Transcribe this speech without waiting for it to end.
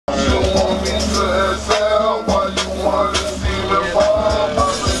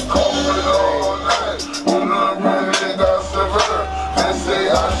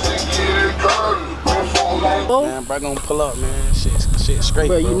gonna pull up, man. Shit straight,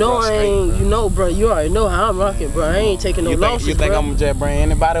 bro. You know I ain't, you know, bro. You already know how I'm rocking, bro. I ain't taking no losses, You think bro. I'm gonna just bring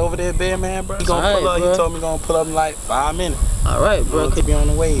anybody over there, bed, man, bro? He gonna pull up. Bro. He told me he gonna pull up in like 5 minutes. All right, bro. Could be on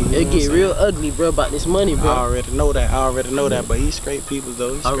the way. It get real ugly, bro, about this money, bro. I already know that. But he's straight people,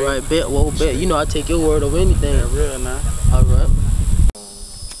 though. All right, bet. Well, bet. You know I take your word over anything. Yeah, real now. All right.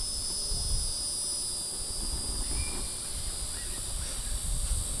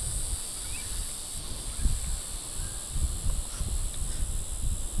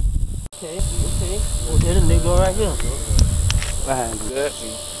 Okay. Oh, there's a nigga right here. Behind you. Good.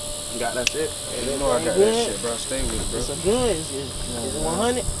 You got that shit? Yeah, you know I got that shit, bro. Stay with it, bro. It's a good. It's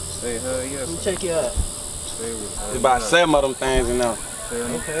 100. Stay hell yes. Let me check you out. Stay with it. There's about 7 of them things in there.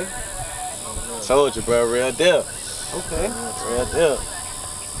 Okay. Told you, bro. Real deal. Okay. Real deal.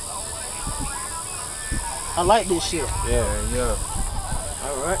 I like this shit. Yeah.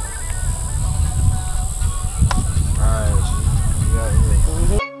 All right. Alright, you got here.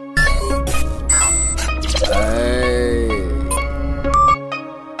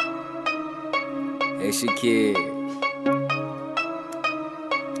 Hey, she kid.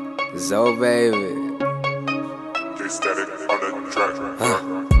 Zo baby. Static on the track. Chop,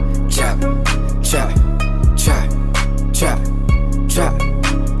 chop, chop, chop, chop, chop,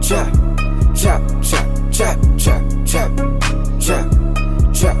 chop, chop, chop, chop, chop, chop,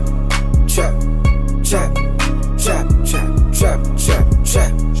 chop, chop, chop, chop, chop, chop, chop,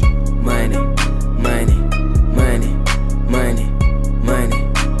 chop. Money, money, money, money, money, money,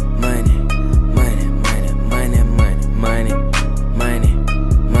 money, money, money, money, money, money, money,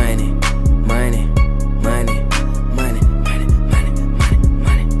 money, money, money, money, money,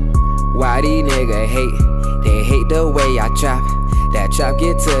 money. Why these niggas hate? They hate the way I trap. That trap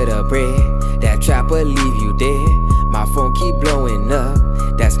get to the bread. That trap will leave you dead. My phone keep blowing up.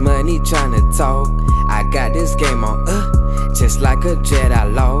 That's money tryna talk. I got this game on just like a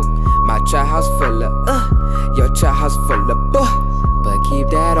Jedi log. My trap house full of your trap house full of but keep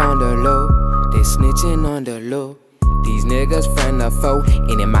that on the low. They snitching on the low. These niggas friend of foe.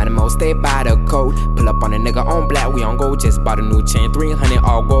 Any money most stay by the code. Pull up on a nigga on black, we on go. Just bought a new chain, 300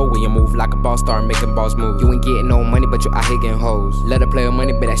 all gold. When you move like a boss, start making boss moves. You ain't getting no money, but you out here getting hoes. Let her play with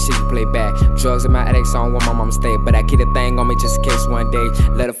money, but that shit you play back. Drugs in my addicts, I don't want my mama stay. But I keep a thing on me just in case one day.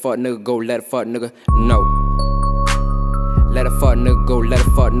 Let a fuck nigga go, let a fuck nigga no. Let a fuck nigga go, let a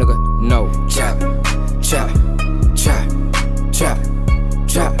fuck nigga no. Chop, chop, chop, chop, chop,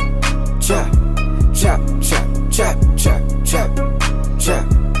 chop, chop, chop, chop, chop, chop, chop, chop,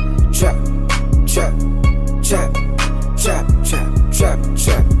 chop, chop, chop, chop, chop,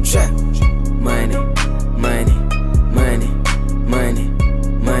 chop, chop. Money, money, money, money,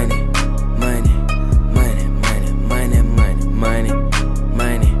 money, money, money, money, money, money, money, money,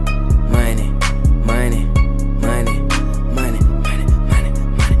 money, money, money, money,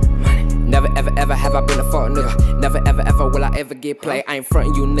 money, money. Never ever ever have I been a fuck nigga. Never ever ever will I ever get played. I ain't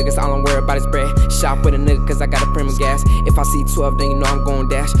frontin' you niggas, all I'm worried about is bread. Shop with a nigga cause I got a premium gas. If I see 12 then you know I'm gon'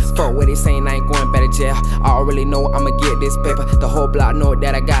 dash. Fuck what they saying, I ain't going back to jail. I already know I'ma get this paper. The whole block know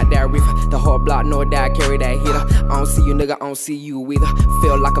that I got that reefer. The whole block know that I carry that heater. I don't see you nigga, I don't see you either.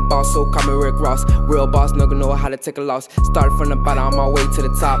 Feel like a boss, so call me Rick Ross. Real boss nigga know how to take a loss. Started from the bottom on my way to the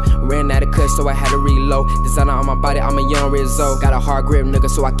top. Ran out of cut so I had to reload. Designer on my body, I'm a young Rizzo. Got a hard grip nigga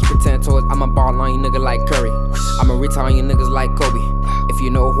so I keep it 10 toes. I'ma ball on you nigga like Curry. I'ma retire on you niggas like Kobe. If you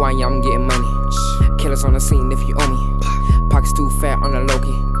know who I am, I'm getting money. Killers on the scene if you owe me. Pockets too fat on the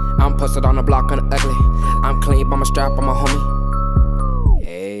low-key. I'm posted on the block on the ugly. I'm clean by my strap on my homie.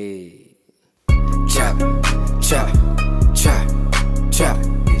 Hey. Chop, chop, chop, chop.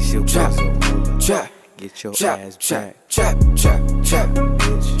 Get your chop, chop. Get your chop, ass chop, back. chop, chop, chop,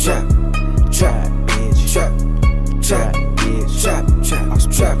 chop, chop, chop, chop.